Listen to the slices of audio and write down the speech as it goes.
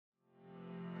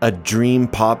A dream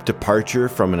pop departure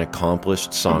from an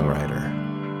accomplished songwriter.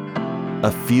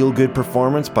 A feel-good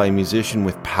performance by a musician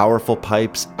with powerful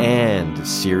pipes and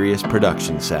serious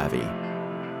production savvy.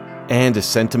 And a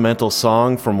sentimental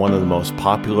song from one of the most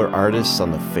popular artists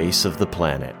on the face of the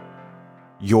planet.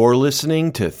 You're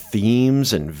listening to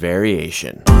Themes and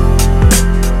Variation.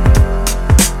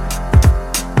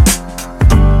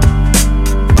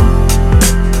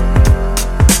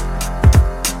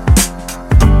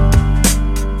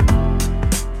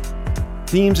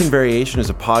 Themes and Variation is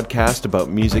a podcast about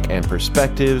music and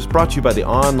perspectives brought to you by the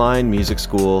online music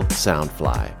school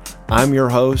Soundfly. I'm your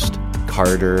host,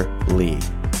 Carter Lee.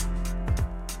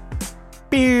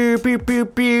 Pew, pew, pew,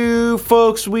 pew.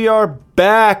 Folks, we are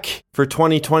back for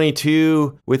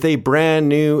 2022 with a brand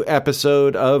new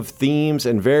episode of Themes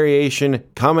and Variation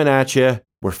coming at you.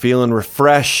 We're feeling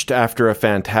refreshed after a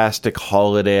fantastic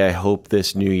holiday. I hope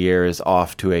this new year is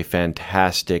off to a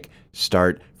fantastic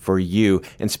start for you.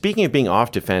 And speaking of being off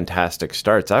to fantastic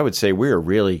starts, I would say we're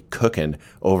really cooking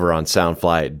over on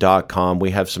soundfly.com.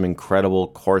 We have some incredible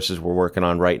courses we're working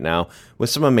on right now with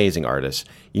some amazing artists.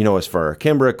 You know us for our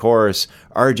Kimbra course,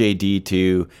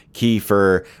 RJD2,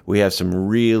 Kiefer. We have some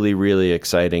really, really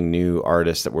exciting new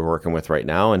artists that we're working with right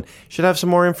now, and should have some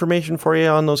more information for you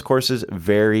on those courses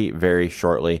very, very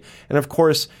shortly. And of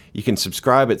course, you can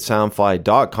subscribe at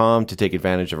soundfly.com to take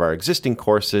advantage of our existing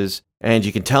courses. And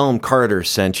you can tell them Carter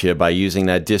sent you by using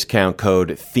that discount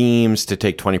code THEMES to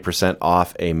take 20%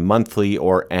 off a monthly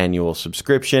or annual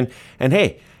subscription. And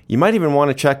hey, you might even want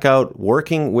to check out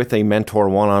working with a mentor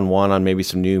one-on-one on maybe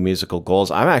some new musical goals.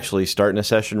 I'm actually starting a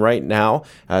session right now.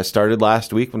 Started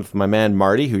last week with my man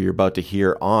Marty, who you're about to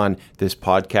hear on this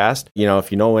podcast. You know,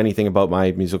 if you know anything about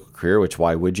my musical career, which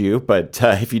why would you? But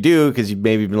if you do, because you've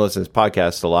maybe been listening to this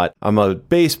podcast a lot, I'm a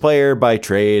bass player by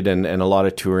trade and a lot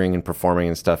of touring and performing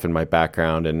and stuff in my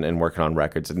background and working on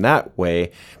records in that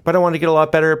way. But I want to get a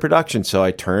lot better at production, so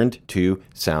I turned to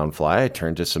Soundfly. I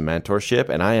turned to some mentorship,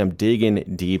 and I am digging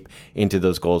deep into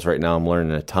those goals right now. I'm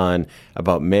learning a ton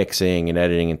about mixing and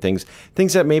editing and things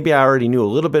that maybe I already knew a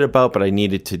little bit about, but I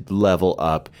needed to level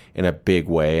up in a big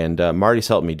way. And Marty's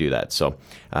helped me do that. So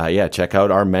check out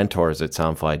our mentors at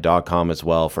soundfly.com as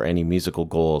well for any musical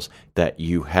goals that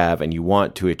you have and you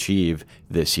want to achieve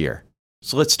this year.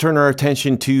 So let's turn our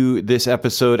attention to this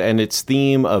episode and its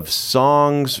theme of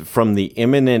songs from the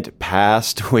imminent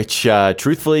past, which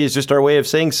truthfully is just our way of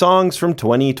saying songs from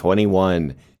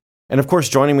 2021. And of course,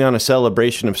 joining me on a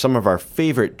celebration of some of our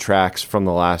favorite tracks from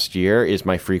the last year is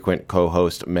my frequent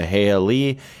co-host, Mehea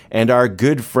Lee, and our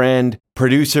good friend,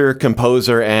 producer,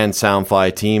 composer, and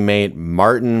Soundfly teammate,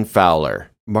 Martin Fowler.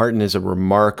 Martin is a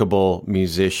remarkable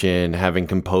musician, having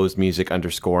composed music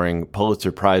underscoring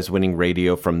Pulitzer Prize-winning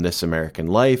radio from This American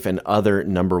Life and other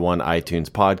 #1 iTunes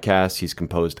podcasts. He's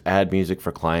composed ad music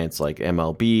for clients like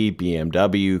MLB,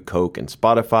 BMW, Coke, and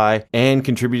Spotify, and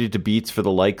contributed to beats for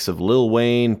the likes of Lil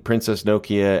Wayne, Princess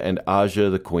Nokia, and Aja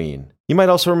the Queen. You might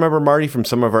also remember Marty from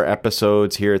some of our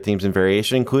episodes here at Themes and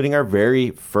Variation, including our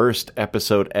very first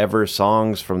episode ever,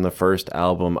 songs from the first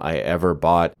album I ever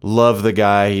bought. Love the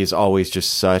guy. He's always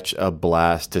just such a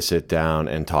blast to sit down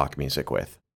and talk music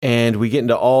with. And we get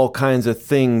into all kinds of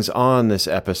things on this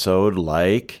episode,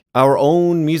 like our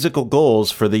own musical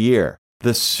goals for the year,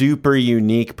 the super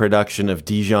unique production of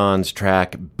Dijon's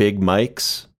track Big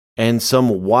Mics, and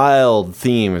some wild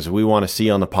themes we want to see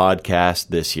on the podcast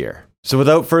this year. So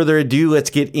without further ado, let's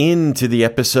get into the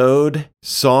episode,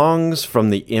 Songs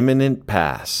from the Imminent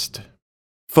Past.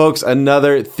 Folks,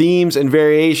 another Themes and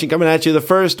Variation coming at you, the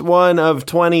first one of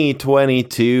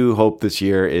 2022. Hope this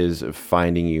year is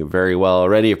finding you very well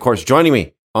already. Of course, joining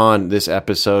me on this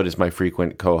episode is my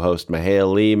frequent co-host,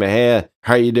 Mehea Lee. Mehea,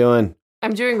 how are you doing?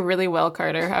 I'm doing really well,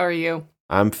 Carter. How are you?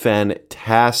 I'm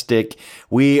fantastic.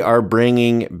 We are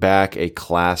bringing back a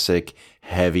classic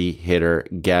heavy hitter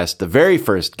guest, the very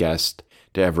first guest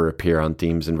to ever appear on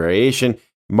Themes and Variation,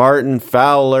 Martin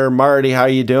Fowler. Marty, how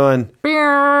you doing?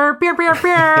 Beer, beer, beer,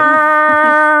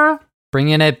 beer.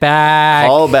 Bringing it back.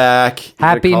 Call back.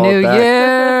 Happy New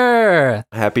Year.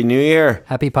 Happy New Year.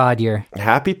 Happy pod year.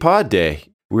 Happy pod day.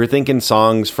 We were thinking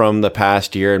songs from the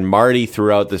past year, and Marty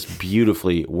threw out this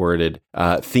beautifully worded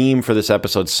theme for this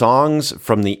episode, songs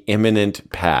from the imminent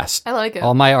past. I like it.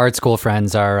 All my art school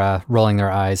friends are rolling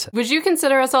their eyes. Would you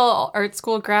consider us all art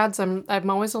school grads? I'm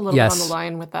always a little on the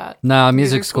line with that. No,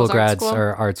 music school grads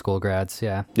are art school grads,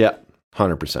 yeah. Yeah,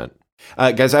 100%.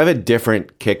 Guys, I have a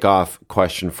different kickoff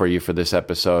question for you for this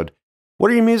episode. What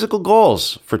are your musical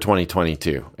goals for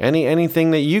 2022?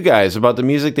 Anything that you guys, about the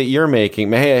music that you're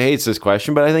making? Hey, I hate this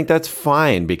question, but I think that's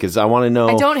fine because I want to know.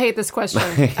 I don't hate this question.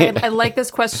 I like this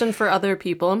question for other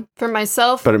people. For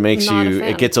myself, but it makes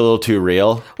it gets a little too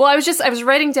real. Well, I was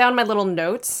writing down my little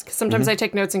notes because sometimes I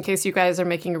take notes in case you guys are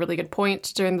making a really good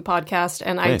point during the podcast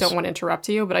and I don't want to interrupt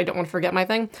you, but I don't want to forget my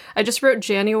thing. I just wrote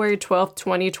January 12th,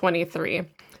 2023.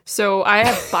 So I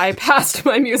have bypassed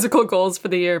my musical goals for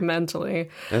the year mentally.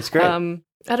 That's great.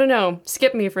 I don't know.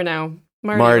 Skip me for now.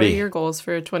 Marty, what are your goals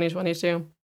for 2022?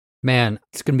 Man,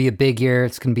 it's going to be a big year.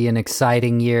 It's going to be an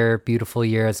exciting year, beautiful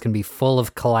year. It's going to be full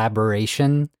of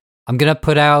collaboration. I'm going to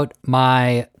put out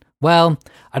I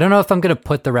don't know if I'm going to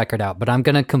put the record out, but I'm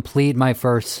going to complete my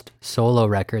first solo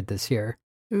record this year.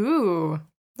 Ooh,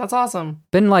 that's awesome.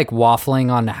 Been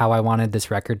waffling on how I wanted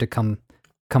this record to come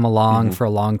along for a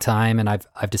long time, and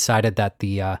I've decided that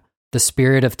the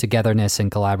spirit of togetherness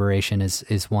and collaboration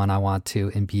is one I want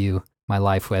to imbue my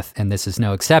life with, and this is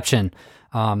no exception.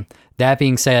 That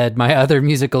being said, my other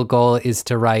musical goal is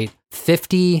to write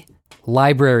 50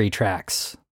 library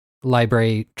tracks.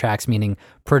 Library tracks meaning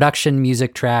production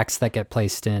music tracks that get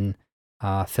placed in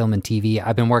film and TV.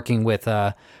 I've been working with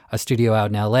a studio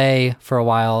out in LA for a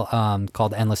while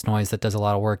called Endless Noise that does a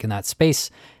lot of work in that space,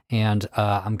 and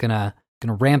I'm gonna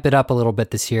ramp it up a little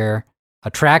bit this year. A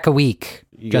track a week,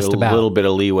 just about. A little bit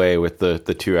of leeway with the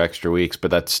 2 extra weeks, but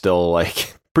that's still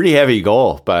pretty heavy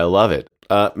goal, but I love it.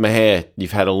 Mahea,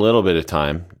 you've had a little bit of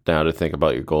time now to think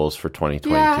about your goals for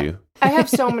 2022. Yeah, I have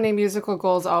so many musical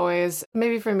goals always.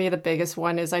 Maybe for me, the biggest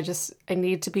one is I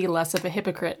need to be less of a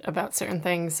hypocrite about certain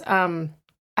things. I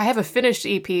have a finished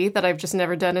EP that I've just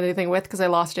never done anything with because I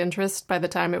lost interest by the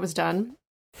time it was done.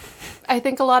 I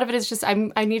think a lot of it is just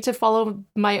I need to follow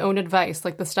my own advice,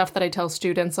 like the stuff that I tell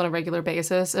students on a regular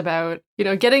basis about,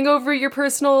 getting over your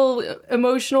personal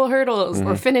emotional hurdles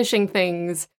or finishing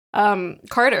things.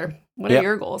 Carter, what are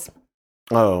your goals?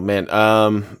 Oh, man.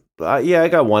 I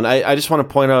got one. I just want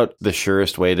to point out the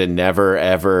surest way to never,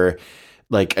 ever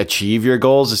achieve your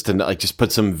goals is to just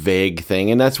put some vague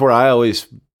thing. And that's where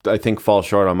I think fall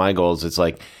short on my goals. It's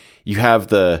you have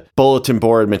the bulletin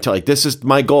board mentality. This is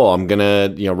my goal. I'm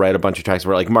gonna, write a bunch of tracks.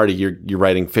 Where Marty, you're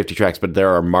writing 50 tracks, but there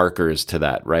are markers to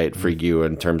that, right, for you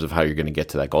in terms of how you're going to get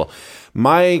to that goal.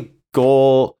 My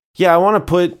goal, I want to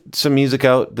put some music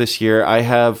out this year. I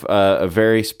have a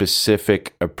very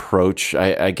specific approach.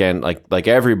 Again, like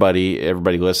everybody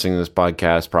listening to this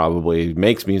podcast probably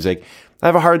makes music. I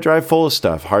have a hard drive full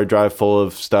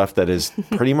of stuff that is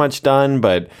pretty much done,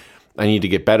 but I need to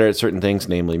get better at certain things,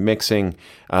 namely mixing,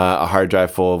 a hard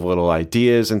drive full of little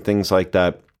ideas and things like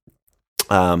that.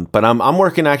 But I'm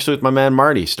working actually with my man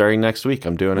Marty starting next week.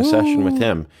 I'm doing a session with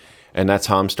him, and that's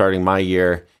how I'm starting my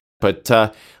year. But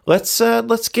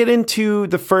let's get into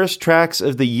the first tracks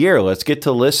of the year. Let's get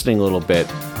to listening a little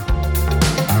bit.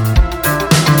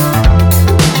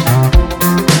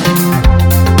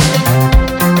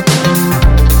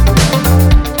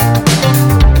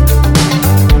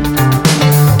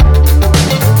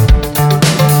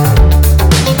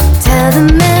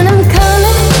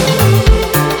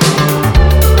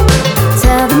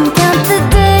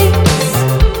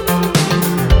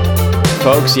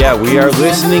 Folks, we are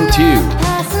listening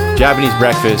to Japanese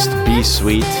Breakfast, Be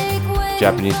Sweet.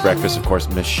 Japanese Breakfast, of course,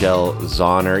 Michelle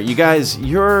Zauner. You guys,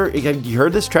 you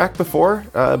heard this track before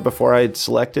I'd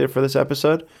selected it for this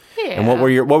episode? Yeah. And what were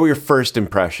your first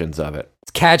impressions of it?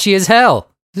 It's catchy as hell.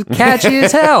 It's catchy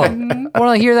as hell. I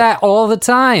want to hear that all the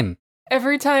time.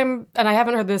 Every time, and I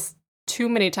haven't heard this too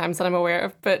many times that I'm aware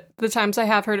of, but the times I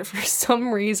have heard it for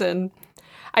some reason,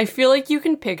 I feel like you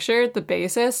can picture the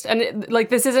bassist, and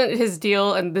this isn't his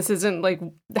deal, and this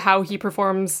isn't how he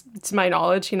performs, to my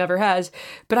knowledge, he never has,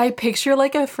 but I picture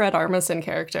a Fred Armisen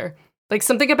character.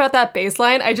 Something about that bass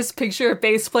line, I just picture a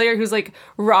bass player who's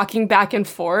rocking back and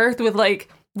forth with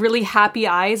really happy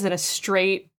eyes and a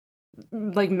straight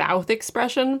mouth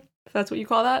expression, if that's what you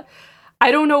call that.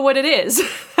 I don't know what it is.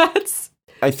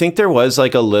 I think there was a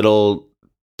little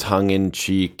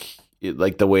tongue-in-cheek,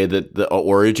 the way that the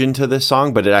origin to this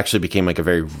song, but it actually became a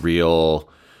very real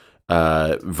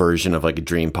version of a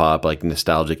dream pop,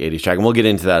 nostalgic 80s track. And we'll get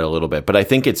into that a little bit, but I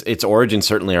think its origins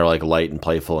certainly are light and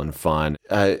playful and fun.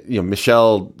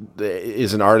 Michelle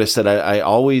is an artist that I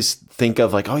always think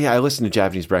of I listen to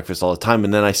Japanese Breakfast all the time.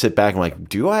 And then I sit back and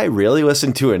do I really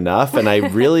listen to enough? And I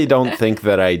really don't think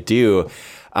that I do.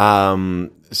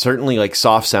 Certainly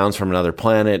Soft Sounds from Another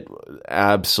Planet.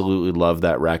 Absolutely love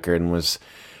that record and was,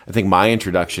 I think, my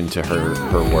introduction to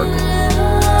her work.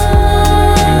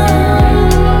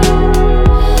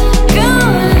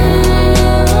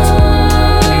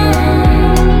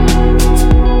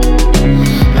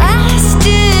 Last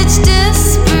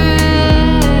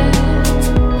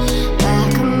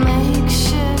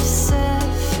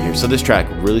this track,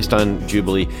 released on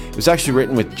Jubilee. It was actually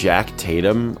written with Jack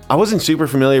Tatum. I wasn't super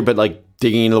familiar, but like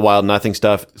digging into the Wild Nothing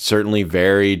stuff, certainly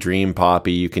very dream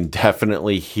poppy. You can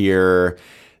definitely hear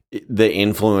the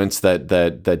influence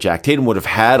that Jack Tatum would have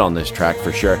had on this track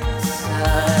for sure.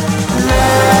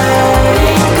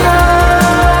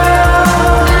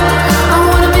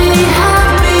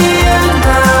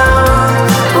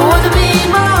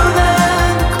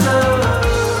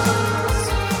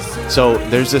 So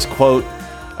there's this quote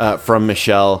from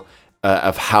Michelle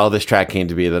of how this track came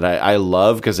to be that I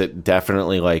love, because it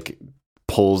definitely like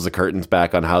pulls the curtains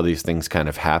back on how these things kind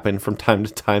of happen from time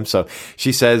to time. So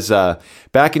she says,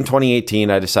 back in 2018,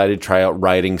 I decided to try out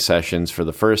writing sessions for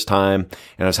the first time,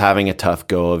 and I was having a tough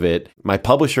go of it. My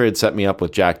publisher had set me up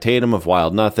with Jack Tatum of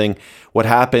Wild Nothing. What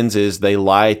happens is they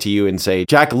lie to you and say,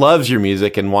 Jack loves your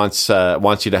music and wants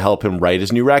you to help him write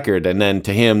his new record. And then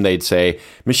to him, they'd say,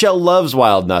 Michelle loves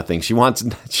Wild Nothing. She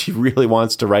really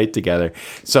wants to write together.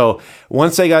 So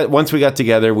once we got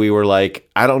together, we were like,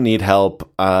 I don't need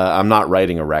help. I'm not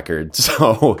writing a record.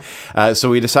 So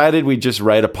we decided we'd just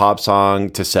write a pop song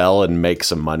to sell and make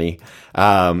some money.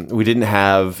 We didn't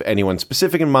have anyone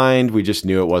specific in mind. We just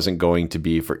knew it wasn't going to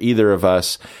be for either of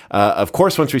us. Of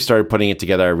course, once we started putting it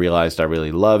together, I realized I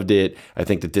really loved it. I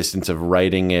think the distance of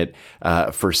writing it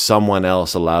for someone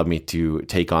else allowed me to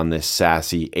take on this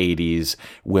sassy 80s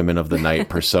women of the night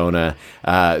persona.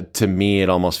 To me, it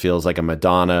almost feels like a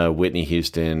Madonna, Whitney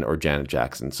Houston, or Janet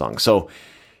Jackson song. So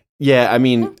yeah, I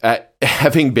mean,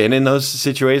 having been in those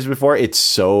situations before, it's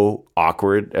so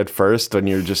awkward at first when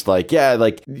you're just like, yeah,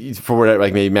 like for whatever,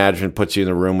 like maybe management puts you in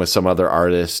the room with some other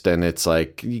artist, and it's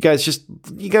like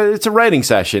it's a writing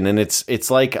session, and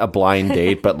it's like a blind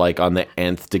date, but like on the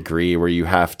nth degree, where you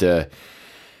have to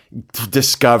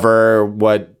discover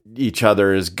what each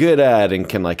other is good at and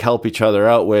can like help each other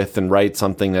out with, and write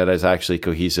something that is actually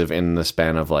cohesive in the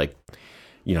span of like,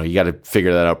 you know, you got to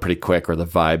figure that out pretty quick, or the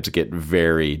vibes get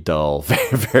very dull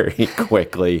very, very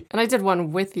quickly. And I did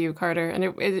one with you, Carter, and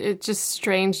it's just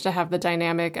strange to have the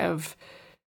dynamic of,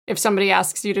 if somebody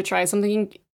asks you to try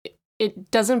something, it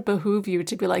doesn't behoove you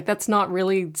to be like, that's not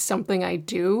really something I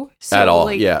do. So, at all,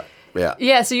 like, yeah.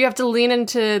 Yeah, so you have to lean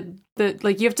into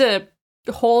you have to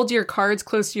hold your cards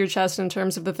close to your chest in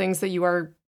terms of the things that you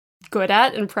are good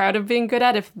at and proud of being good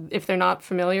at, if they're not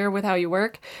familiar with how you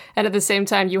work. And at the same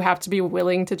time, you have to be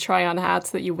willing to try on hats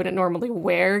that you wouldn't normally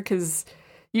wear, because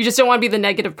you just don't want to be the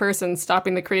negative person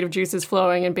stopping the creative juices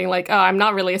flowing and being like, oh, I'm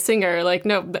not really a singer. Like,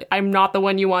 no, I'm not the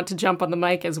one you want to jump on the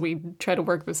mic as we try to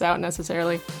work this out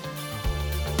necessarily.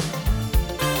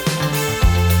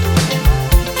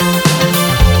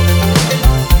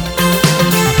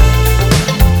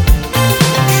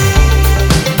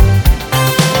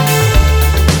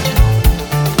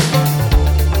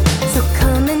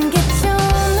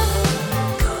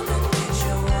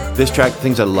 This track,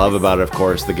 things I love about it, of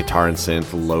course, the guitar and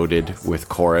synth loaded with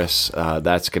chorus.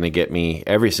 That's going to get me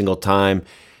every single time.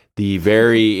 The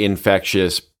very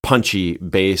infectious, punchy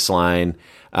bass line.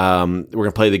 We're going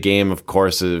to play the game, of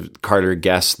course. Carter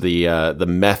guessed the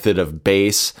method of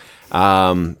bass.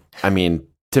 I mean,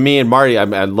 to me and Marty,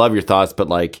 I love your thoughts, but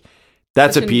like,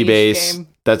 that's a P bass.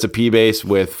 That's a P bass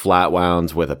with flat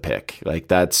wounds with a pick. Like,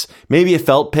 that's maybe a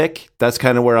felt pick. That's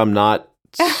kind of where I'm not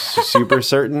super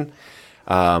certain.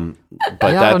 But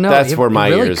yeah, that's where my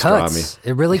really ears draw me.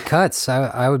 It really cuts.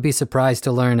 I would be surprised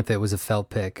to learn if it was a felt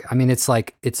pick. I mean, it's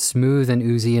like, it's smooth and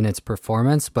oozy in its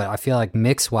performance, but I feel like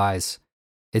mix wise,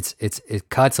 it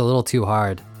cuts a little too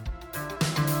hard.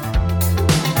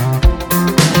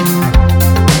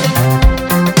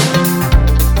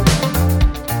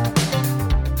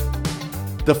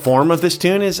 The form of this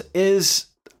tune is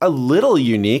a little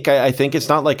unique. I think it's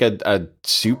not like a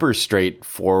super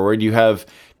straightforward. You have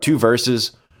two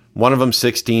verses, one of them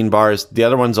 16 bars, the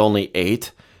other one's only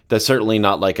 8. That's certainly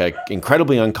not like a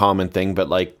incredibly uncommon thing, but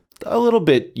like a little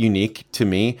bit unique to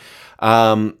me.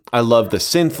 I love the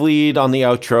synth lead on the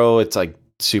outro. It's like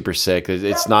super sick.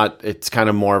 It's kind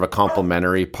of more of a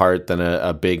complimentary part than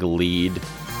a big lead.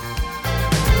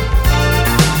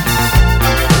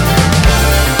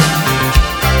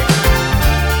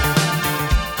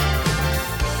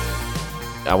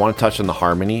 I want to touch on the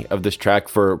harmony of this track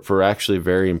for actually a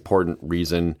very important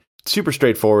reason. Super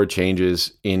straightforward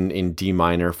changes in D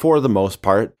minor for the most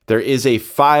part. There is a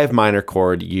 5 minor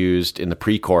chord used in the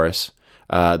pre-chorus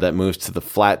that moves to the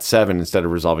flat 7 instead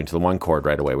of resolving to the 1 chord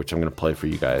right away, which I'm going to play for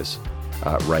you guys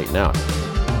right now.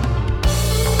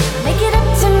 Make it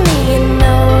up to me, you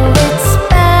know it's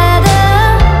better.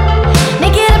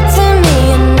 Make it up to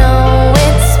me, you know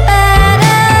it's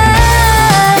better.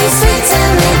 Be sweet to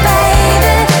me, baby.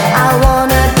 I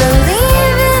wanna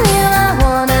believe in you, I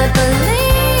wanna believe.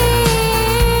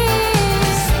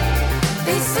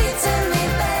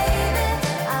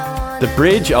 The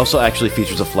bridge also actually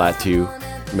features a flat 2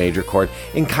 major chord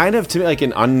in kind of, to me, like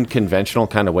an unconventional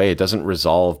kind of way. It doesn't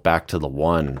resolve back to the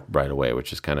 1 right away,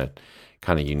 which is kind of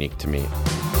unique to me.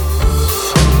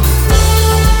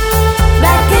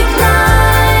 Recognize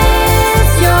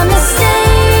your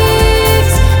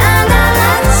mistakes, and I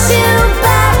let you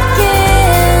back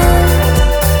in.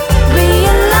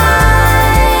 Realize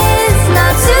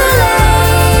not too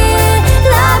late.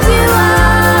 Love you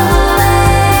always.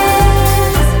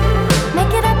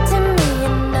 Make it up to me, you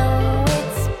know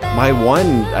it's better. My one,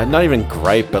 not even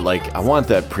gripe, but like I want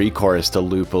that pre-chorus to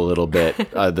loop a little bit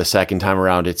the second time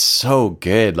around. It's so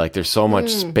good. Like there's so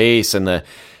much space, and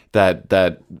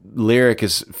that lyric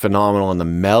is phenomenal, and the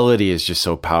melody is just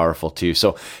so powerful too.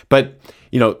 So, but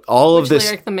you know, all Which of this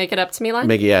lyric, the "Make It Up to Me" line.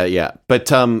 yeah. But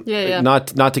Yeah. not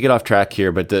to get off track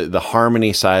here, but the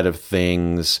harmony side of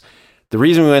things. The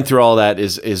reason we went through all that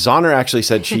is Zahner actually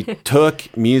said she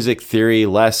took music theory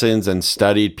lessons and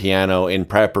studied piano in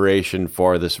preparation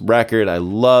for this record. I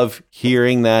love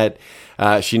hearing that.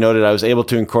 She noted I was able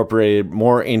to incorporate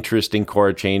more interesting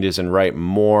chord changes and write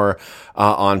more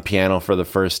on piano for the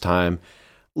first time.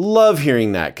 Love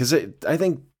hearing that, because I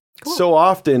think so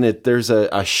often there's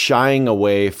a shying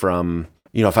away from,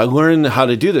 you know, if I learn how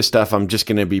to do this stuff, I'm just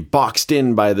going to be boxed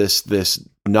in by this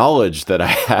knowledge that I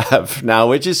have now,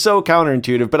 which is so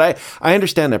counterintuitive. But I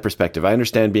understand that perspective. I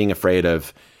understand being afraid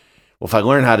of, well, if I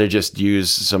learn how to just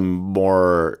use some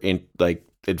more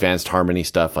advanced harmony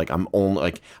stuff, like I'm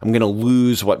going to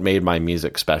lose what made my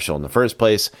music special in the first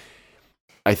place.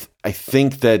 I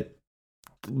think that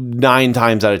 9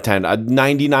 times out of 10,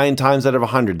 99 times out of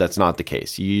 100, that's not the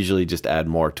case. You usually just add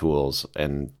more tools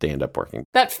and they end up working.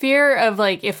 That fear of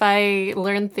like, if I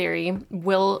learn theory,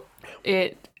 will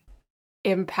it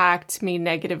impact me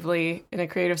negatively in a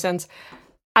creative sense?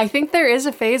 I think there is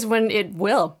a phase when it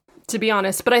will, to be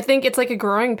honest, but I think it's like a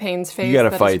growing pains phase. You got to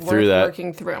that fight is through worth that.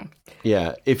 Working through.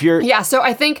 Yeah, if you're So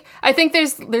I think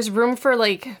there's room for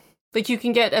like you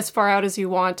can get as far out as you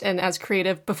want and as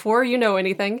creative before you know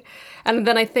anything, and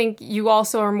then I think you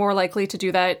also are more likely to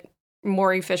do that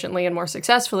more efficiently and more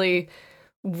successfully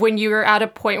when you're at a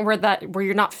point where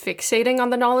you're not fixating on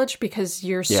the knowledge because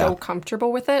you're so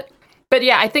comfortable with it. But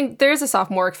yeah, I think there's a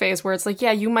sophomoric phase where it's like,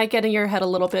 yeah, you might get in your head a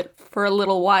little bit for a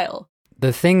little while.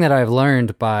 The thing that I've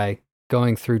learned by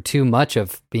going through too much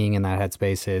of being in that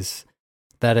headspace is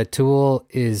that a tool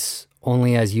is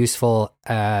only as useful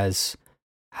as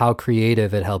how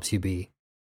creative it helps you be,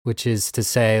 which is to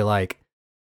say, like,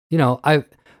 you know,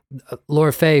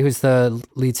 Laura Faye, who's the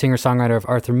lead singer-songwriter of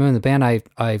Arthur Moon, the band I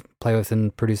play with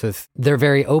and produce with, they're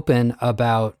very open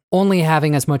about only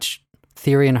having as much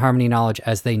theory and harmony knowledge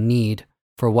as they need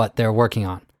for what they're working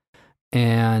on.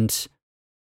 And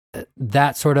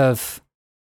that sort of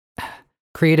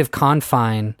creative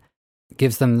confine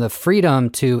gives them the freedom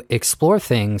to explore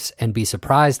things and be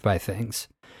surprised by things,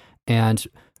 and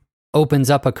opens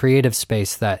up a creative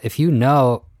space that if you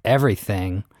know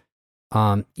everything,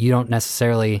 you don't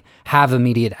necessarily have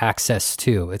immediate access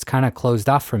to. It's kind of closed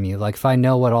off from you. Like if I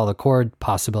know what all the chord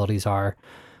possibilities are,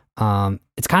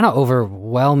 it's kind of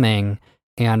overwhelming.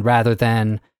 And rather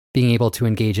than being able to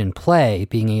engage in play,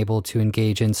 being able to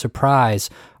engage in surprise,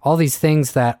 all these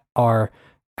things that are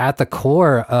at the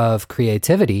core of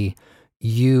creativity,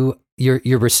 you're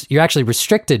actually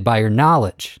restricted by your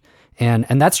knowledge.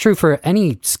 And that's true for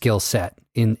any skill set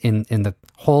in the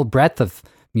whole breadth of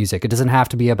music. It doesn't have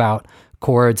to be about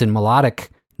chords and melodic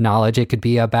knowledge. It could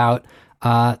be about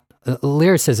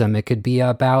lyricism. It could be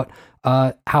about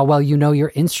how well you know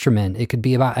your instrument. It could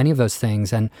be about any of those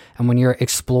things. And when you're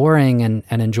exploring and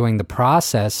enjoying the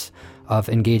process of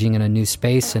engaging in a new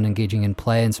space and engaging in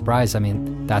play and surprise, I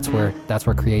mean, that's where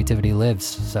creativity lives.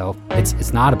 So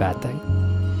it's not a bad thing.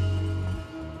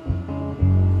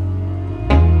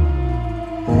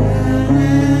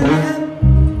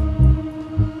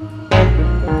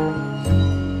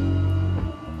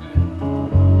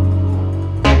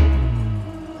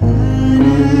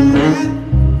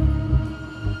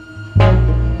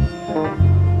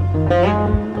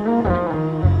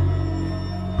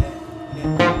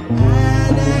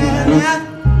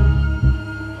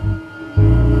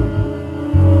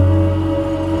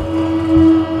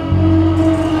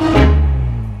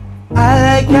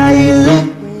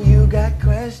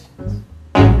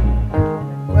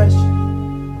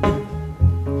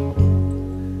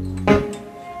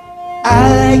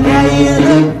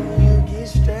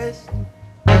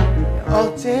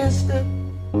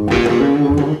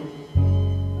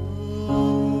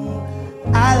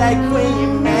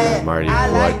 Marty,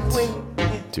 what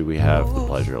do we have the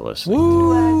pleasure of listening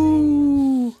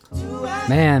to?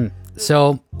 Man,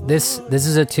 so this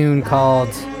is a tune called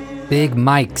Big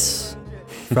Mics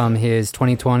from his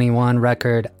 2021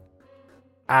 record,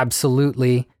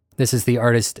 Absolutely. This is the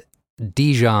artist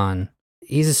Dijon.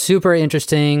 He's a super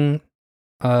interesting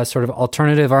sort of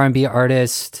alternative R&B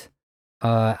artist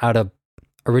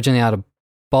originally out of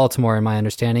Baltimore, in my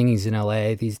understanding. He's in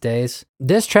LA these days.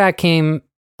 This track came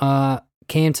to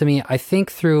me, I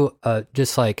think, through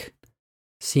just like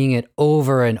seeing it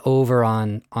over and over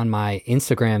on my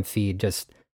Instagram feed,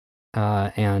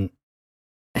 and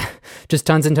just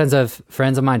tons and tons of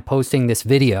friends of mine posting this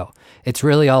video. It's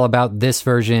really all about this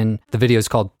version. The video is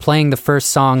called Playing the First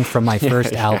Song from My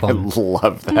First Album. I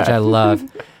love that. Which I love.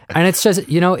 And it's just,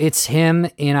 it's him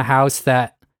in a house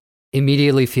that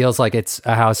immediately feels like it's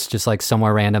a house just like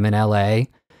somewhere random in LA.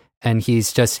 And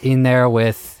he's just in there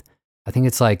with, I think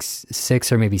it's like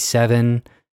 6 or maybe seven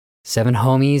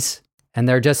homies. And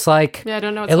they're just like, I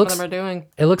don't know what some of them are doing.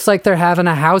 It looks like they're having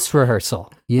a house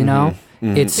rehearsal, know?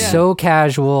 Mm-hmm. It's so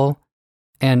casual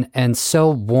and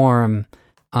so warm.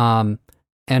 And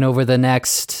over the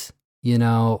next,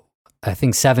 I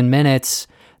think 7 minutes,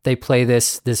 they play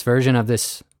this version of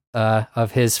this,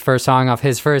 of his first song off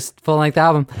his first full-length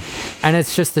album. And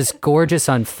it's just this gorgeous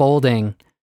unfolding,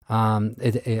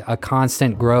 a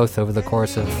constant growth over the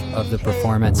course of the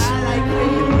performance. I like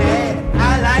when you're mad.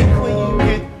 I like when you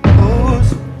get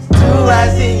moves. 2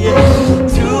 eyes in your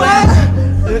 2 eyes.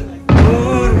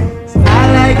 Moves.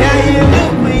 I like how you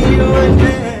look when you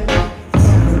undress.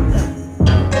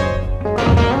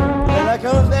 When I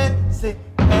come back, say,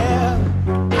 I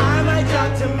might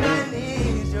drop to my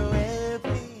knees, Joel,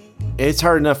 please. It's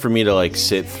hard enough for me to like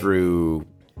sit through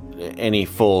any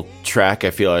full track,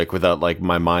 I feel like, without like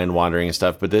my mind wandering and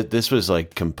stuff. But this was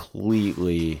like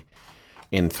completely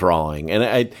enthralling.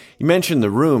 And you mentioned the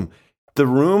room. The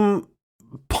room,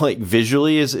 like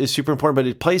visually, is super important, but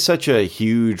it plays such a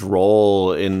huge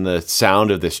role in the sound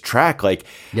of this track. Like,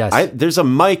 yes. There's a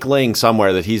mic laying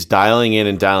somewhere that he's dialing in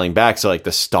and dialing back, so like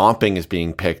the stomping is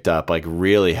being picked up like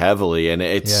really heavily, and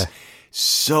it's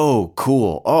so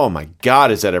cool. Oh my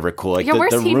god, is that ever cool? Like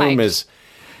where's the he room mic'd? is.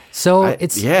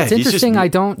 It's interesting. I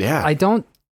don't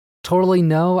totally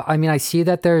know. I mean, I see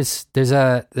that there's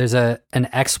an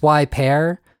XY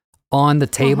pair on the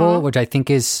table, which I think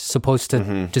is supposed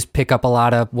to just pick up a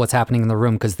lot of what's happening in the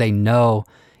room, because they know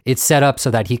it's set up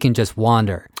so that he can just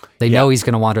wander. They know he's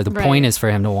going to wander. The point is for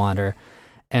him to wander.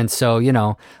 And so,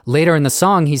 later in the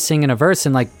song, he's singing a verse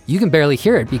and like you can barely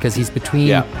hear it because he's between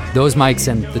those mics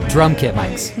and the drum kit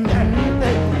mics.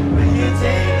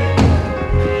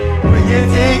 You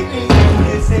take me,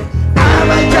 you say, I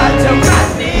might drop to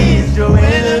my knees,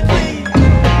 Joanna, please.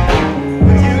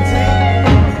 You take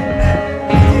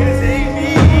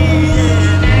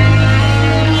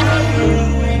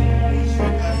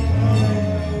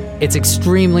me. It's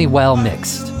extremely well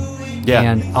mixed.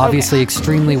 And obviously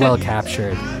extremely well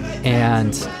captured.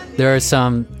 And there are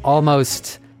some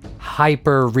almost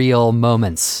hyper real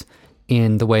moments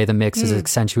in the way the mix is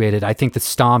accentuated. I think the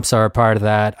stomps are a part of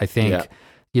that. I think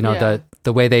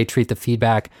the way they treat the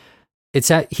feedback.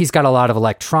 He's got a lot of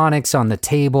electronics on the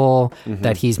table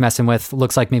that he's messing with.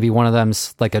 Looks like maybe one of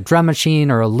them's like a drum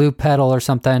machine or a loop pedal or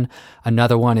something.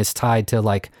 Another one is tied to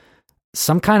like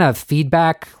some kind of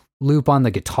feedback loop on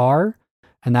the guitar,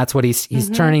 and that's what he's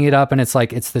turning it up, and it's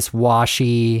like it's this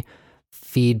washy,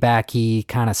 feedbacky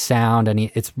kind of sound, and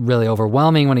it's really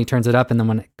overwhelming when he turns it up, and then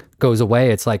when it goes away,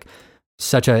 it's like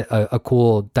such a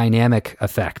cool dynamic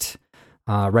effect.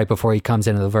 Right before he comes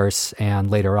into the verse and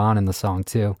later on in the song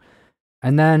too.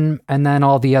 And then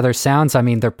all the other sounds, I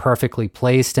mean, they're perfectly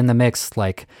placed in the mix.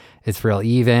 Like it's real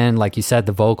even. Like you said,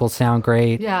 the vocals sound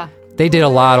great. Yeah. They did a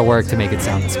lot of work to make it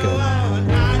sound this good.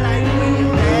 I like when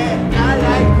you're mad. I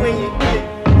like when you get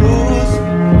moves.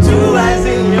 2 eyes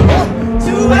in your 2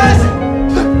 eyes.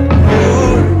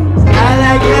 Moves. I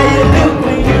like how you look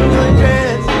when you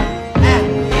undress.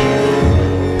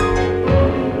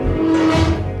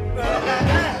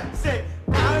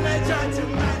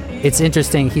 It's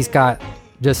interesting. He's got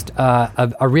just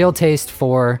a real taste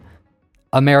for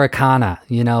Americana,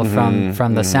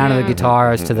 from the sound of the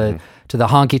guitars to the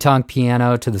honky tonk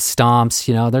piano to the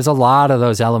stomps. There's a lot of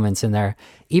those elements in there.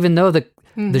 Even though the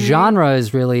genre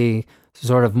is really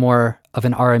sort of more of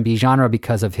an R&B genre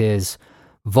because of his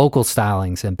vocal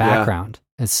stylings and background.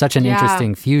 It's such an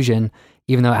interesting fusion.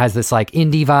 Even though it has this like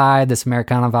indie vibe, this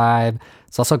Americana vibe,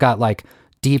 it's also got like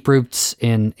deep roots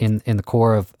in the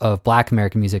core of Black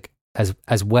American music,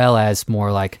 as well as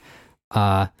more like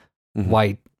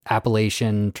white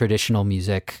Appalachian traditional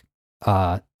music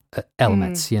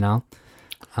elements,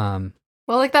 Well,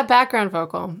 like that background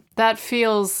vocal, that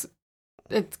feels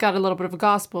it's got a little bit of a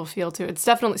gospel feel to it. It's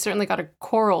certainly got a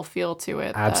choral feel to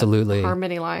it. Absolutely. That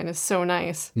harmony line is so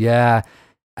nice. Yeah.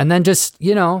 And then just,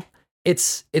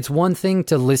 it's one thing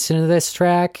to listen to this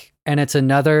track, and it's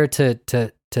another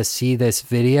to see this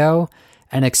video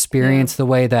and experience the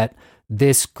way that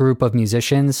this group of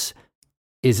musicians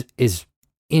is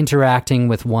interacting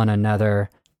with one another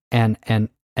and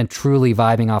truly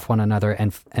vibing off one another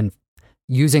and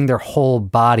using their whole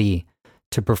body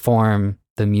to perform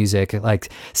the music.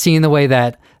 Like seeing the way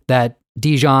that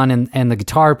Dijon and the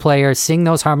guitar player sing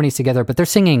those harmonies together, but they're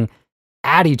singing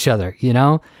at each other,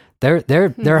 they're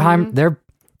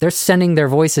sending their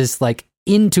voices like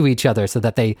into each other so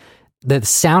that the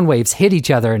sound waves hit each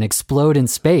other and explode in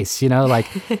space,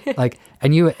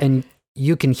 and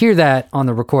you can hear that on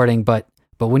the recording, but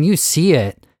when you see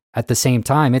it at the same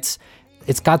time, it's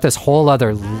got this whole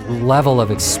other level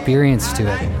of experience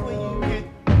to it.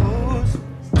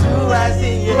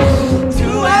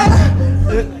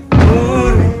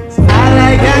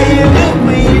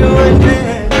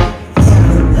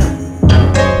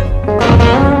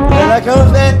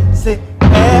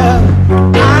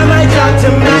 I might drop to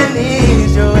my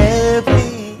knees, Joanna,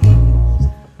 please.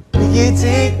 Will you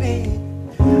take me?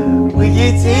 Will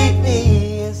you take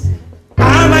me? Yes.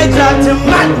 I might drop to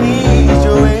my knees,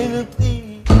 Joanna,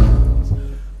 please.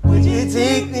 Would you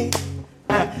take me?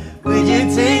 Would you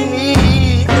take me?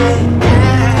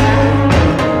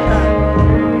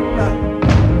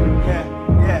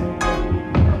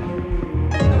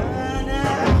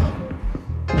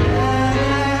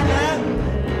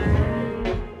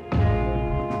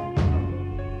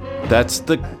 That's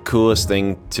the coolest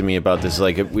thing to me about this.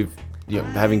 Like we've,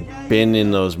 having been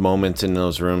in those moments in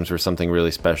those rooms where something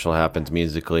really special happens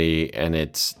musically, and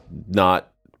it's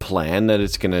not planned that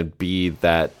it's gonna be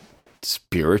that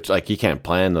spiritual. Like you can't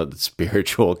plan the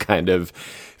spiritual kind of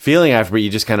feeling after, but you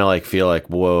just kind of like feel like,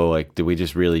 whoa, like did we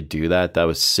just really do that? That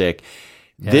was sick.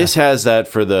 Yeah. This has that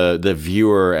for the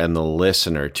viewer and the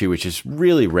listener too, which is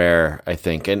really rare, I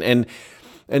think. And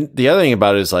the other thing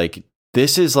about it is like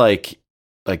this is like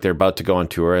they're about to go on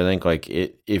tour. I think like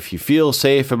if you feel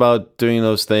safe about doing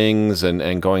those things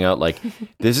and going out, like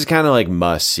this is kind of like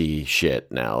must see shit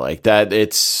now. Like that,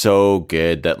 it's so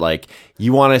good that like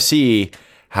you want to see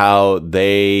how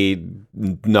they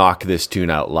knock this tune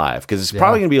out live, because it's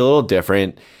probably gonna be a little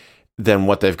different than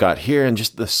what they've got here, and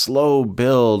just the slow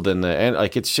build and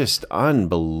like it's just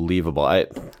unbelievable.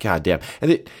 God damn.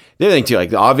 And the other thing too, like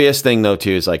the obvious thing though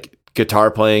too, is like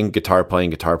guitar playing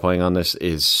on this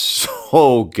is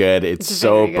so good. It's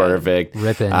so good. Perfect.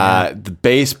 Ripping. The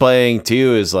bass playing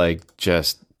too is like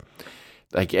just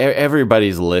like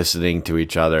everybody's listening to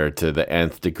each other to the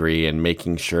nth degree and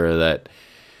making sure that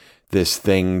this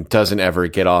thing doesn't ever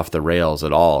get off the rails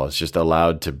at all. It's just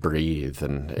allowed to breathe,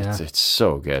 and it's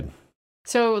so good.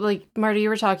 So, like, Marty, you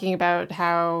were talking about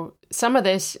how some of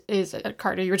this is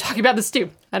Carter. You were talking about this too.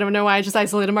 I don't know why I just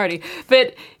isolated Marty,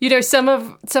 but some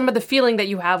of the feeling that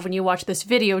you have when you watch this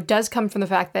video does come from the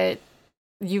fact that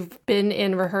you've been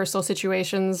in rehearsal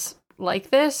situations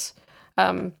like this.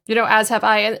 As have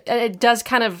I, and it does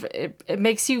kind of it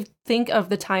makes you think of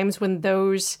the times when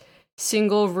those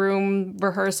single room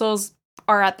rehearsals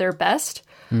are at their best.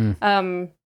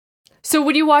 So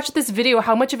when you watch this video,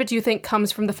 how much of it do you think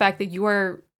comes from the fact that you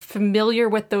are familiar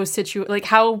with those situations? Like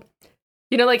how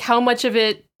much of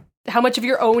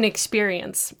your own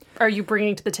experience are you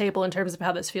bringing to the table in terms of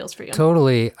how this feels for you?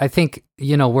 Totally. I think,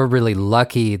 we're really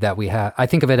lucky that we have, I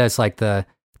think of it as like the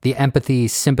empathy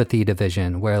sympathy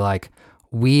division, where like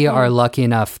we are lucky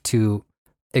enough to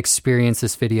experience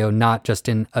this video not just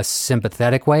in a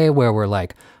sympathetic way where we're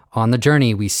like on the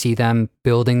journey, we see them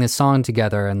building this song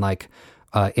together and like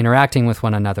interacting with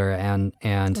one another, and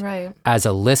right. As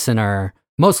a listener,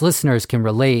 most listeners can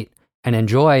relate and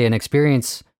enjoy and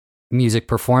experience music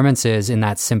performances in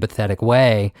that sympathetic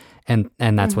way, and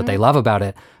that's what they love about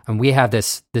it. And we have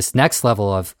this next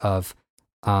level of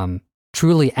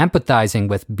truly empathizing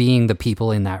with being the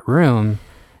people in that room,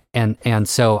 and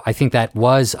so I think that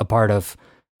was a part of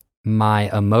my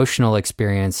emotional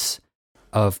experience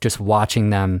of just watching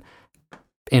them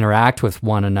interact with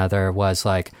one another. Was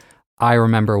like, I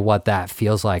remember what that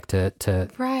feels like to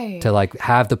like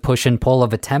have the push and pull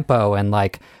of a tempo and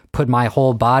like put my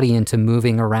whole body into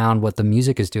moving around what the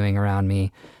music is doing around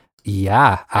me.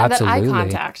 Yeah, and absolutely. that eye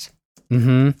contact.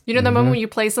 Mm-hmm. The moment when you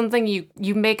play something,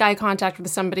 you make eye contact with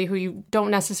somebody who you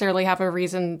don't necessarily have a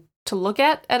reason to look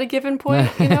at a given point,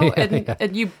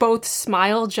 and you both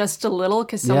smile just a little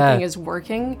because something is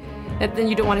working, and then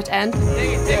you don't want it to end.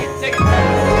 Take it.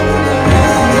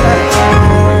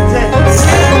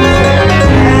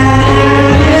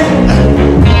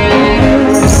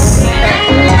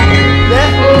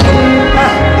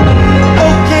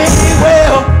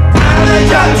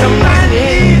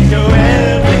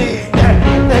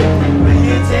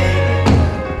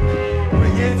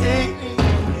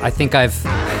 think I've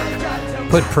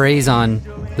put praise on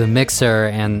the mixer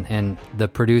and the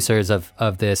producers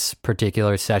of this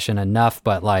particular session enough,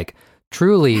 but like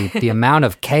truly the amount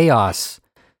of chaos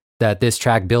that this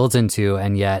track builds into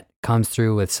and yet comes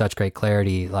through with such great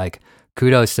clarity, like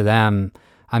kudos to them.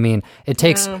 I mean, it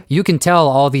takes, you can tell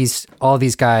all these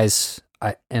guys,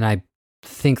 and I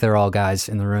think they're all guys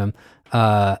in the room,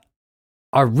 are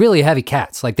really heavy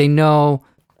cats. Like they know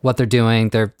what they're doing.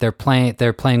 They're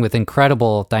playing with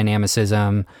incredible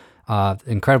dynamicism,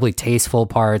 incredibly tasteful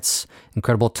parts,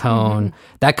 incredible tone.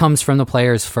 That comes from the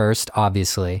players first,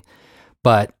 obviously.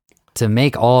 But to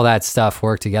make all that stuff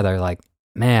work together, like,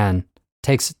 man,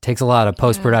 takes a lot of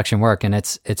post-production work, and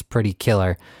it's pretty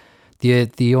killer.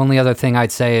 The only other thing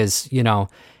I'd say is, you know,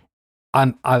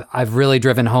 I've really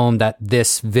driven home that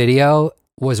this video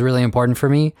was really important for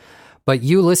me, but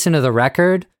you listen to the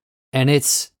record and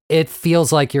it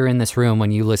feels like you're in this room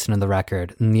when you listen to the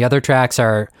record. And the other tracks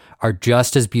are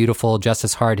just as beautiful, just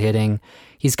as hard hitting.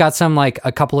 He's got some, like,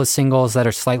 a couple of singles that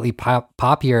are slightly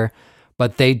poppier,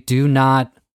 but they do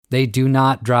not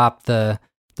drop the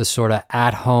sort of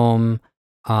at home,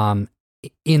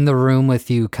 in the room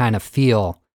with you kind of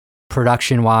feel,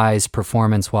 production wise,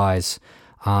 performance wise.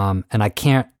 And I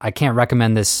can't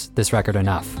recommend this record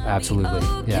enough. Absolutely.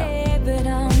 Yeah. But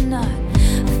I'm not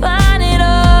fine at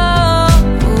all.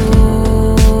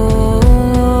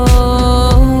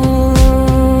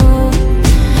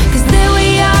 'Cause there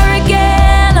we are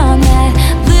again on that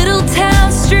little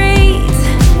town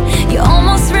street. You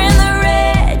almost ran the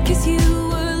red 'cause you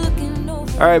were looking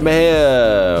over. All right,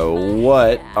 Mahia,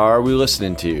 what are we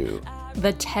listening to?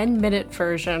 The 10-minute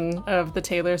version of the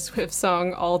Taylor Swift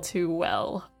song All Too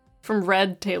Well. From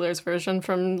Red, Taylor's version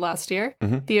from last year.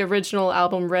 The original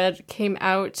album Red came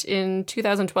out in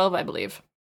 2012, I believe.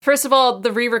 First of all,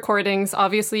 the re-recordings,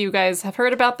 obviously you guys have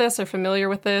heard about this, are familiar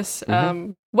with this.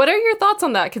 What are your thoughts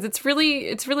on that? Because it's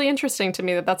really interesting to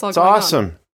me that's all It's going on.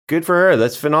 awesome. Good for her.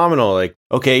 That's phenomenal. Like,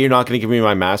 okay, you're not going to give me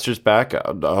my masters back.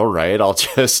 All right, I'll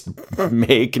just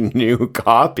make new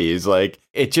copies. Like,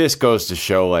 it just goes to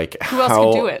show, like, Who else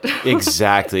could do it?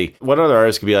 Exactly. What other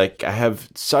artists could be like, I have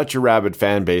such a rabid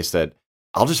fan base that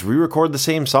I'll just re-record the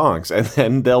same songs and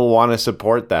then they'll want to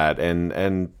support that.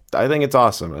 And I think it's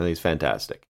awesome. I think it's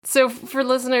fantastic. So for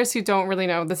listeners who don't really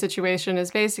know, the situation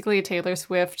is basically Taylor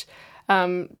Swift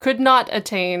could not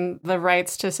attain the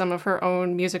rights to some of her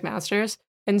own music masters,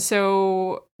 and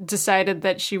so decided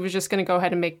that she was just going to go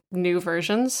ahead and make new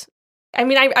versions. I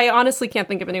mean, I honestly can't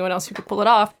think of anyone else who could pull it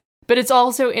off, but it's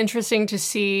also interesting to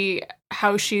see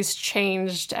how she's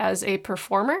changed as a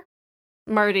performer.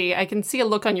 Marty, I can see a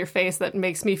look on your face that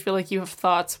makes me feel like you have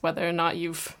thoughts whether or not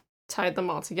you've tied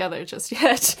them all together just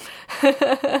yet.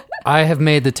 I have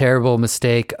made the terrible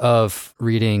mistake of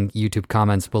reading YouTube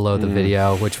comments below the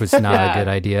video, which was not a good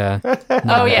idea.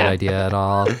 Not a good idea at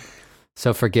all.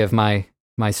 So forgive my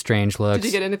strange looks. Did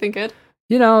you get anything good?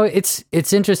 You know, it's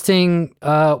interesting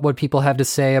what people have to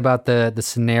say about the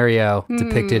scenario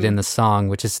depicted in the song,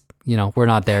 which is, you know, we're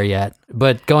not there yet.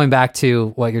 But going back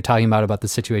to what you're talking about the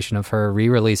situation of her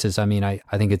re-releases, I mean, I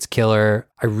think it's killer.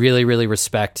 I really, really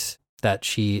respect that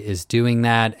she is doing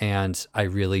that, and I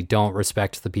really don't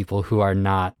respect the people who are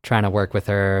not trying to work with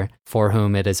her, for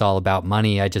whom it is all about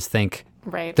money. I just think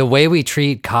the way we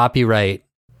treat copyright,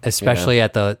 especially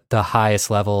at the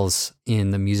highest levels in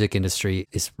the music industry,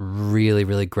 is really,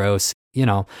 really gross. You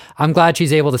know, I'm glad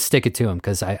she's able to stick it to him,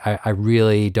 because I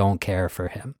really don't care for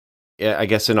him. Yeah, I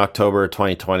guess in October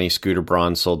 2020, Scooter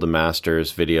Braun sold the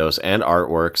masters, videos, and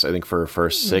artworks, I think for her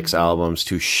first 6 albums,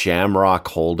 to Shamrock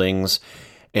Holdings,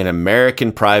 an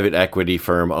American private equity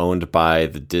firm owned by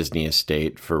the Disney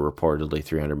estate, for reportedly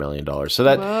 $300 million. So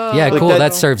that, cool.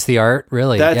 That serves the art,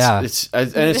 really.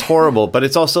 It's horrible, but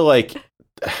it's also like,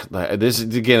 this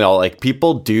is, again, all like,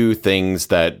 people do things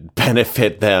that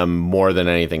benefit them more than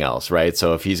anything else, right?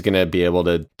 So if he's going to be able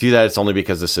to do that, it's only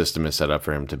because the system is set up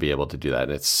for him to be able to do that.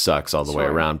 And it sucks all the way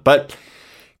around, but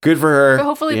good for her. But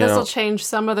hopefully this will change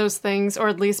some of those things, or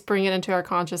at least bring it into our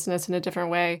consciousness in a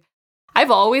different way. I've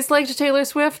always liked Taylor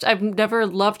Swift. I've never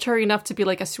loved her enough to be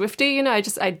like a Swiftie, you know.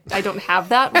 I don't have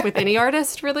that with any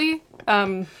artist, really.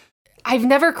 I've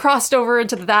never crossed over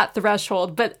into that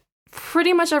threshold, but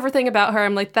pretty much everything about her,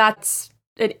 I'm like, that's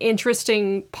an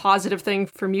interesting, positive thing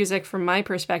for music from my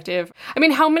perspective. I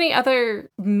mean, how many other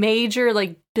major,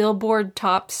 like, Billboard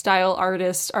top style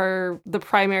artists are the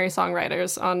primary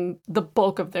songwriters on the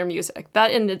bulk of their music?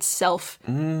 That in itself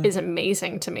is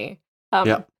amazing to me.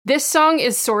 This song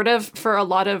is sort of, for a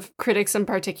lot of critics in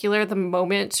particular, the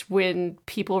moment when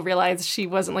people realized she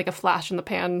wasn't like a flash in the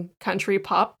pan country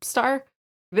pop star.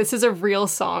 This is a real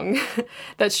song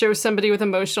that shows somebody with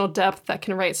emotional depth that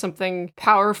can write something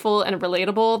powerful and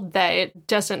relatable that it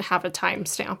doesn't have a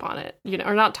timestamp on it,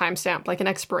 or not timestamp, like an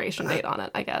expiration date on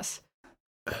it, I guess.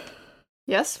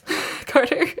 Yes,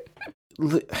 Carter?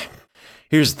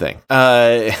 Here's the thing.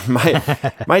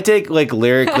 My take, like,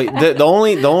 lyrically, the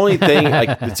only thing,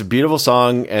 like, it's a beautiful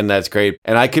song and that's great.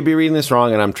 And I could be reading this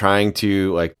wrong and I'm trying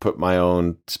to, like, put my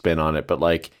own spin on it. But,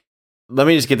 like, let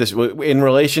me just get this in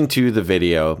relation to the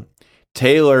video.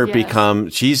 Taylor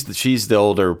she's the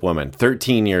older woman,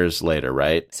 13 years later,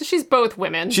 right? So she's both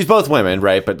women. She's both women,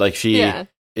 right? But like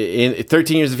in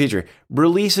 13 years in the future,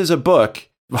 releases a book.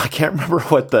 I can't remember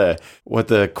what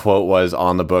the quote was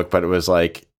on the book, but it was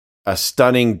like a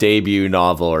stunning debut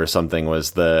novel or something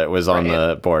was on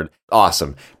the board.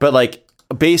 Awesome. But like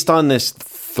based on this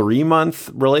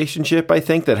 3-month relationship, I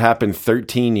think that happened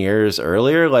 13 years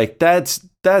earlier, like that's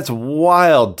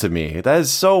wild to me. That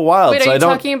is so wild. Wait, so are you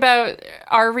talking about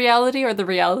our reality or the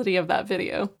reality of that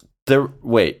video?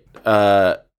 Sorry,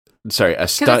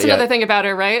 Because that's another thing about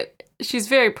her, right? She's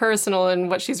very personal in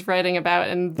what she's writing about,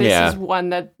 and this is one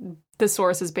that the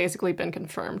source has basically been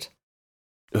confirmed.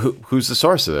 Who's the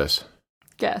source of this?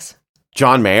 Guess.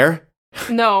 John Mayer?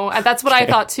 No, that's what I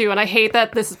thought too, and I hate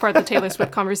that this is part of the Taylor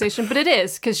Swift conversation, but it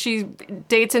is, because she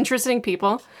dates interesting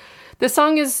people. The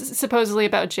song is supposedly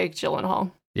about Jake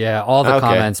Gyllenhaal. Yeah, all the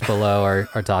comments below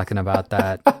are talking about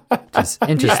that. Just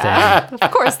interesting. Yeah,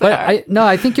 of course they are.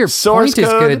 I think your Source point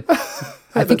code. is good.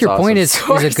 I think your point is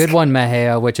a good one,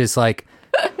 Maheo, which is like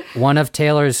one of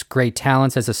Taylor's great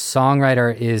talents as a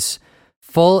songwriter is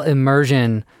full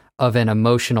immersion of an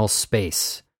emotional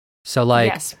space. So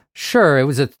like, sure, it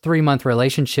was a 3-month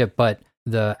relationship, but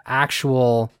the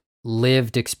actual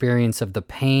lived experience of the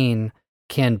pain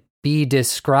can be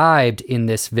described in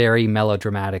this very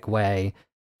melodramatic way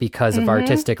because of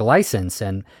artistic license.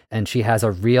 And she has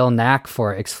a real knack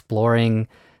for exploring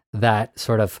that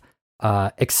sort of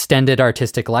extended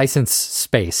artistic license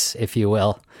space, if you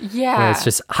will. Yeah. Where it's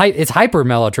just, it's hyper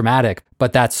melodramatic,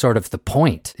 but that's sort of the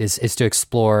point is to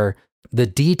explore the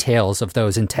details of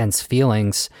those intense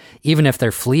feelings, even if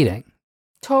they're fleeting.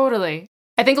 Totally.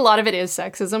 I think a lot of it is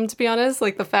sexism, to be honest.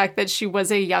 Like the fact that she was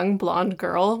a young blonde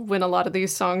girl when a lot of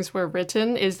these songs were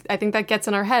written I think that gets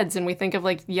in our heads and we think of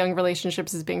like young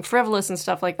relationships as being frivolous and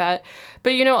stuff like that.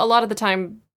 But a lot of the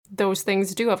time those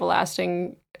things do have a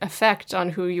lasting effect on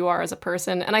who you are as a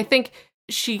person. And I think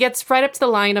she gets right up to the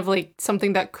line of like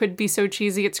something that could be so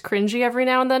cheesy it's cringy every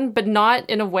now and then, but not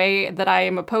in a way that I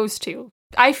am opposed to.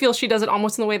 I feel she does it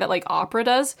almost in the way that like opera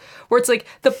does, where it's like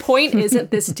the point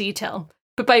isn't this detail.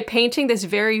 But by painting this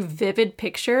very vivid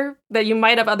picture that you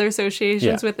might have other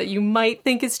associations with that you might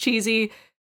think is cheesy,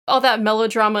 all that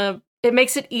melodrama, it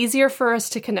makes it easier for us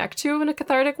to connect to in a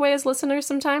cathartic way as listeners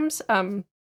sometimes.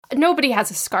 Nobody has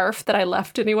a scarf that I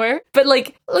left anywhere, but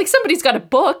like somebody's got a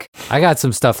book. I got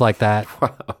some stuff like that.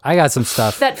 I got some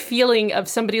stuff. That feeling of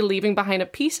somebody leaving behind a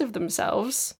piece of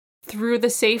themselves through the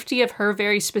safety of her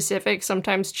very specific,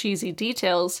 sometimes cheesy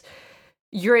details,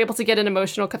 you're able to get an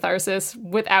emotional catharsis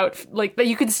without, like, that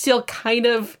you can still kind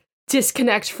of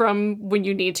disconnect from when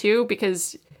you need to,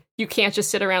 because you can't just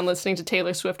sit around listening to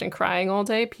Taylor Swift and crying all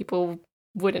day. People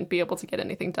wouldn't be able to get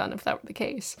anything done if that were the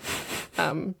case.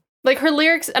 Like, her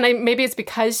lyrics, and maybe it's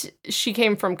because she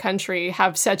came from country,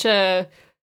 have such a,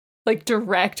 like,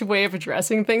 direct way of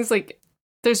addressing things. Like,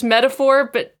 there's metaphor,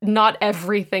 but not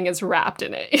everything is wrapped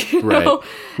in it, you know?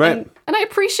 Right. And I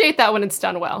appreciate that when it's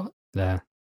done well. Yeah.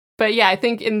 But yeah, I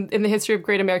think in the history of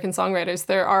great American songwriters,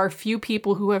 there are few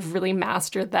people who have really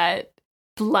mastered that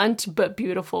blunt but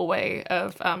beautiful way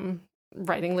of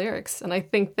writing lyrics. And I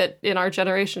think that in our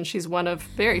generation, she's one of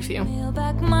very few. Mail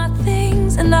back my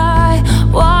things and I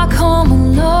walk home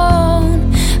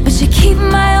alone. But you keep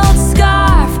my old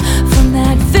scarf from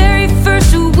that very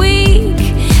first week,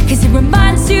 'cause it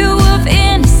reminds you of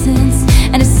innocence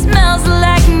and it smells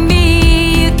like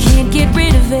me. You can't get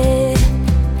rid of it.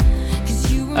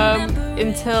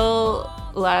 Until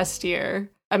last year,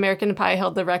 American Pie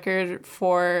held the record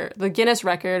for the Guinness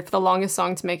record for the longest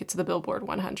song to make it to the Billboard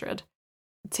 100.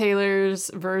 Taylor's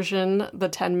version, the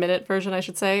 10-minute version, I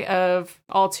should say, of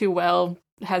All Too Well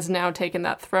has now taken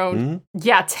that throne. Mm-hmm.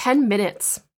 Yeah, 10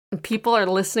 minutes. People are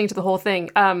listening to the whole thing.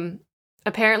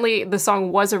 Apparently, the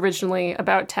song was originally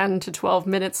about 10 to 12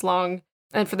 minutes long.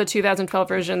 And for the 2012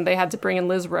 version, they had to bring in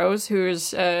Liz Rose,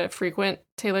 who's a frequent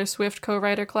Taylor Swift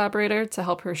co-writer collaborator, to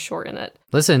help her shorten it.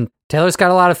 Listen, Taylor's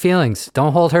got a lot of feelings.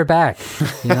 Don't hold her back.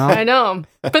 You know? I know.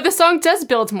 But the song does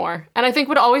build more. And I think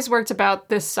what always worked about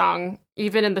this song,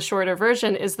 even in the shorter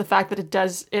version, is the fact that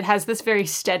it has this very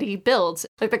steady build.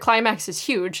 Like the climax is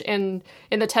huge. And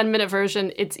in the 10-minute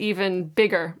version, it's even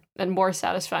bigger and more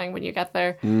satisfying when you get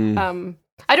there.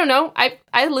 I don't know.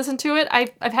 I listened to it.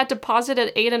 I've had to pause it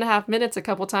at 8.5 minutes a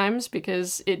couple times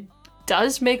because it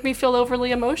does make me feel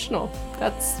overly emotional.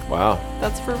 That's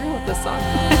for real with this song.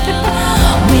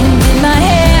 Wind in my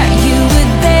hair, you were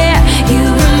there. You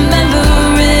remember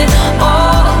it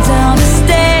all down the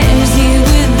stairs. You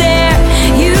were there.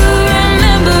 You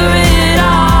remember it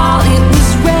all. It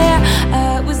was rare.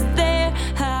 I was there.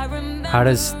 I remember. How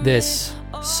does this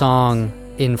song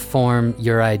inform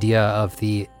your idea of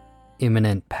the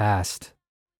imminent past?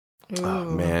 Oh,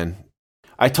 man.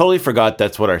 I totally forgot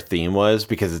that's what our theme was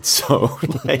because it's so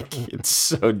it's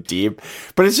so deep.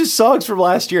 But it's just songs from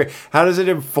last year. How does it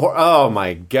inform? Oh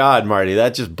my God, Marty,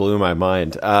 that just blew my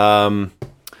mind.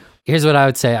 Here's what I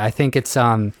would say. I think it's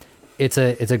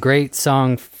a great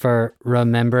song for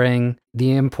remembering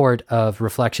the import of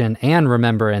reflection and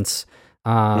remembrance.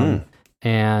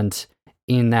 And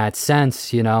in that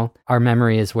sense, you know, our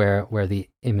memory is where the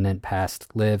imminent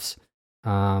past lives.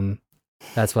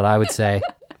 That's what I would say.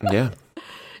 Yeah.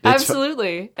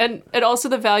 Absolutely. And also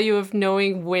the value of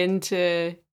knowing when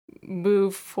to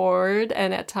move forward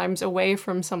and at times away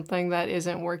from something that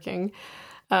isn't working.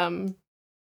 And,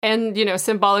 you know,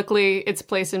 symbolically, its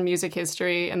place in music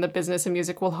history and the business of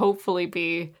music will hopefully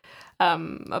be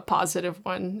a positive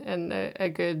one and a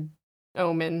good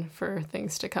omen for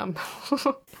things to come.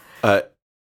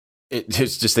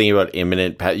 Just thinking about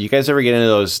imminent past. You guys ever get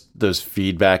into those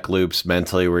feedback loops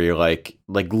mentally where you're like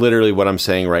literally what I'm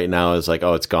saying right now is like,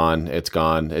 oh, it's gone,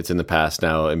 it's in the past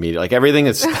now, immediately. Like everything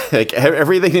is like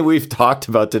everything that we've talked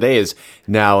about today is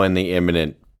now in the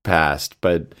imminent past.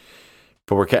 But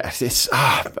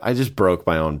I just broke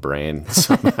my own brain.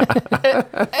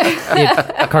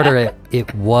 Carter,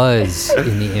 it was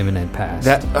in the imminent past.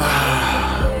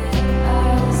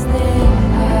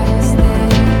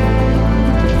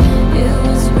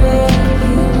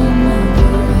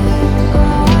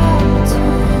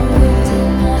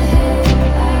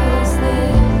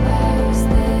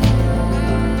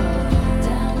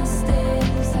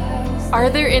 Are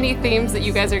there any themes that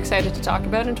you guys are excited to talk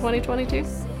about in 2022?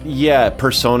 Yeah,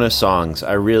 Persona songs.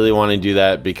 I really want to do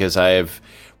that because I have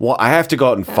to go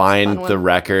out and find the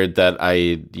record that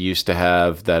I used to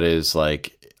have that is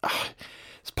like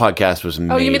this podcast was made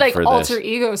for this. Oh, you mean like alter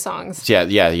ego songs?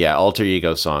 Yeah, alter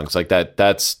ego songs. Like that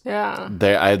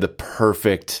I had the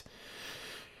perfect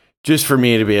just for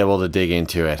me to be able to dig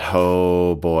into it.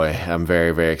 Oh boy, I'm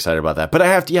very, very excited about that. But I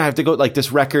have to go like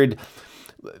this record.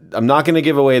 I'm not going to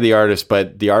give away the artist,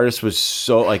 but the artist was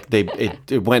so like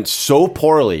it went so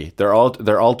poorly. Their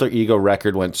alter ego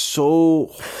record went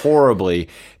so horribly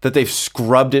that they've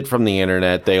scrubbed it from the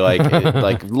internet. They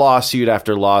like lawsuit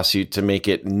after lawsuit to make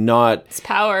it not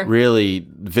really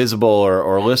visible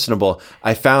or listenable.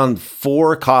 I found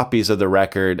 4 copies of the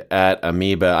record at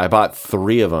Amoeba. I bought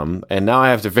 3 of them, and now I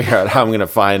have to figure out how I'm going to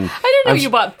find. I didn't know you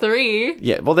bought 3.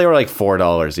 Yeah, well, they were like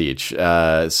 $4 each. So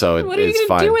what are you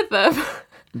going to do with them?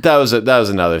 That was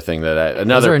another thing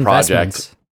another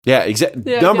project. Yeah,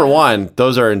 number one,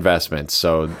 those are investments.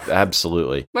 So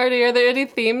absolutely. Marty, are there any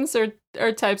themes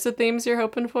or types of themes you're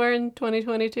hoping for in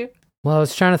 2022? Well, I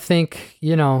was trying to think,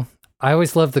 you know, I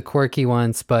always love the quirky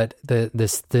ones, but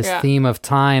this theme of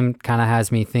time kind of has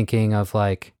me thinking of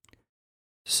like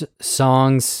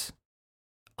songs,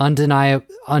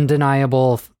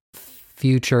 undeniable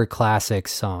future classic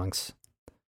songs.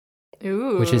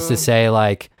 Ooh. Which is to say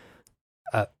like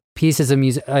pieces of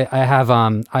music. I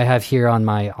have here on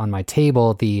my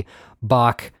table the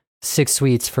Bach 6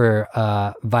 suites for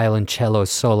violoncello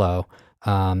solo,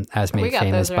 as made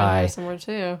famous by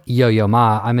Yo-Yo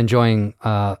Ma. I'm enjoying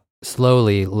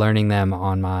slowly learning them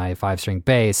on my 5-string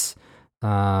bass.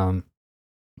 But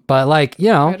like, you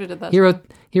know,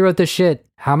 he wrote this shit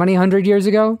how many 100 years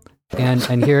ago?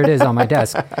 And here it is on my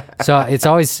desk. So it's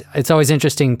always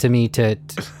interesting to me to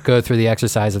go through the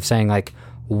exercise of saying like,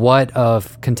 what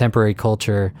of contemporary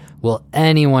culture will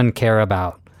anyone care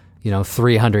about,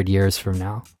 300 years from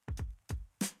now?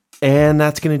 And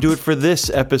that's going to do it for this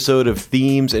episode of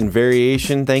Themes and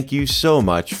Variation. Thank you so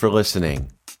much for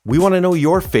listening. We want to know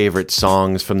your favorite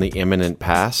songs from the imminent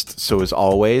past. So as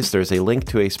always, there's a link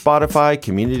to a Spotify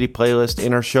community playlist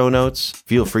in our show notes.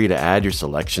 Feel free to add your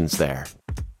selections there.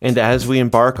 And as we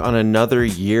embark on another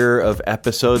year of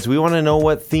episodes, we want to know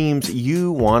what themes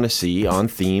you want to see on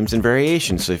Themes and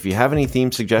Variations. So if you have any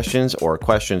theme suggestions or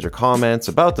questions or comments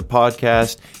about the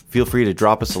podcast, feel free to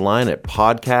drop us a line at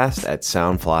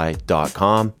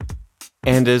podcast@soundfly.com.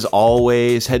 And as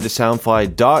always, head to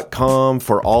soundfly.com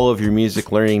for all of your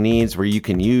music learning needs, where you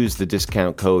can use the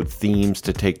discount code THEMES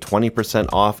to take 20%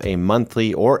 off a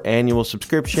monthly or annual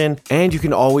subscription. And you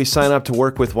can always sign up to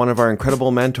work with one of our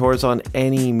incredible mentors on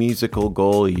any musical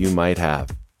goal you might have.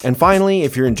 And finally,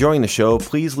 if you're enjoying the show,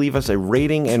 please leave us a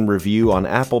rating and review on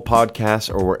Apple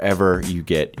Podcasts or wherever you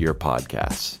get your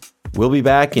podcasts. We'll be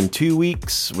back in 2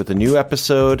 weeks with a new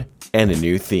episode and a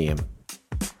new theme.